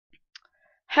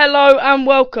Hello and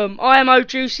welcome. I am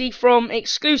OJuicy from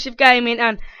Exclusive Gaming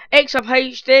and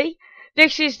XUpHD.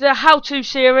 This is the how-to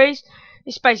series.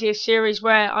 It's basically a series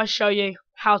where I show you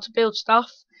how to build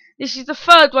stuff. This is the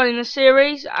third one in the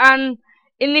series, and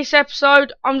in this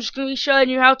episode I'm just going to be showing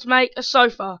you how to make a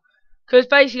sofa. Because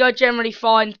basically I generally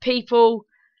find people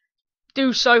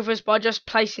do sofas by just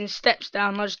placing steps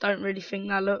down. I just don't really think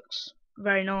that looks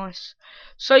very nice.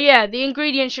 So yeah, the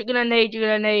ingredients you're going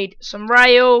to need some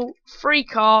rail, 3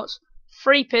 carts,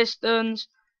 3 pistons,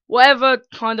 whatever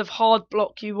kind of hard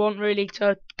block you want really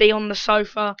to be on the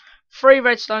sofa, 3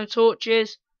 redstone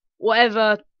torches,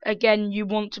 whatever again you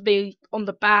want to be on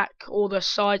the back or the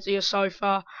sides of your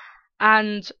sofa,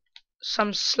 and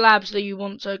some slabs that you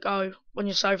want to go on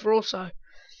your sofa also.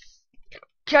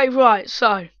 Okay, right,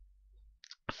 so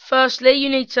firstly you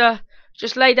need to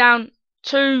just lay down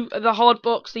 2 of the hard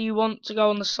blocks that you want to go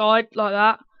on the side like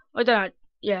that. I don't know,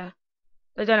 yeah,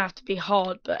 they don't have to be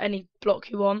hard, but any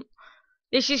block you want.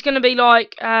 This is going to be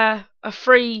like a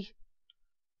three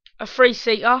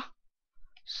seater.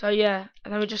 So yeah,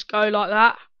 and then we just go like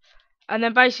that, and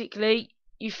then basically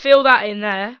you fill that in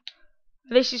there.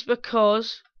 This is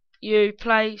because you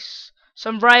place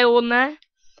some rail on there,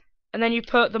 and then you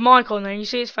put the mic on there, and you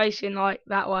see it's facing like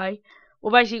that way.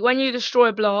 Well, basically when you destroy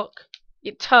a block,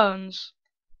 it turns.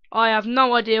 I have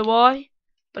no idea why,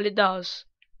 but it does.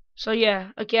 So yeah,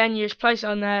 again you just place it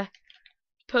on there,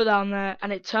 put that on there,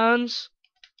 and it turns.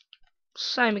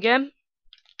 Same again.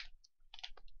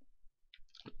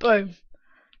 Boom.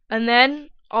 And then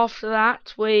after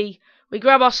that we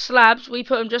grab our slabs, we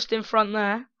put them just in front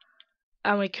there,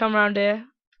 and we come around here,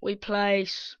 we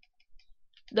place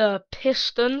the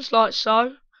pistons like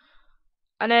so,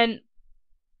 and then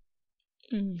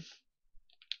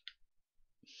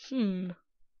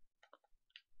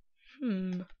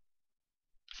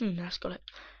that's got it.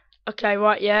 Okay,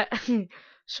 right, yeah.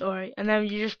 Sorry. And then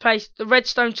you just place the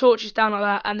redstone torches down like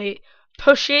that, and it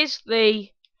pushes the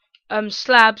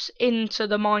slabs into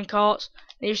the minecarts.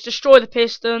 And you just destroy the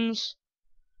pistons,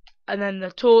 and then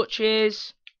the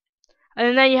torches, and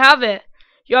then there you have it.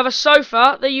 You have a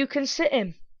sofa that you can sit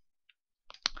in.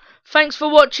 Thanks for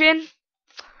watching.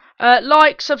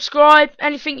 Like, subscribe,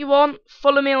 anything you want.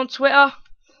 Follow me on Twitter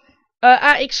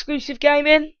at Exclusive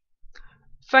Gaming.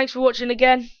 Thanks for watching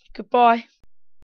again. Goodbye.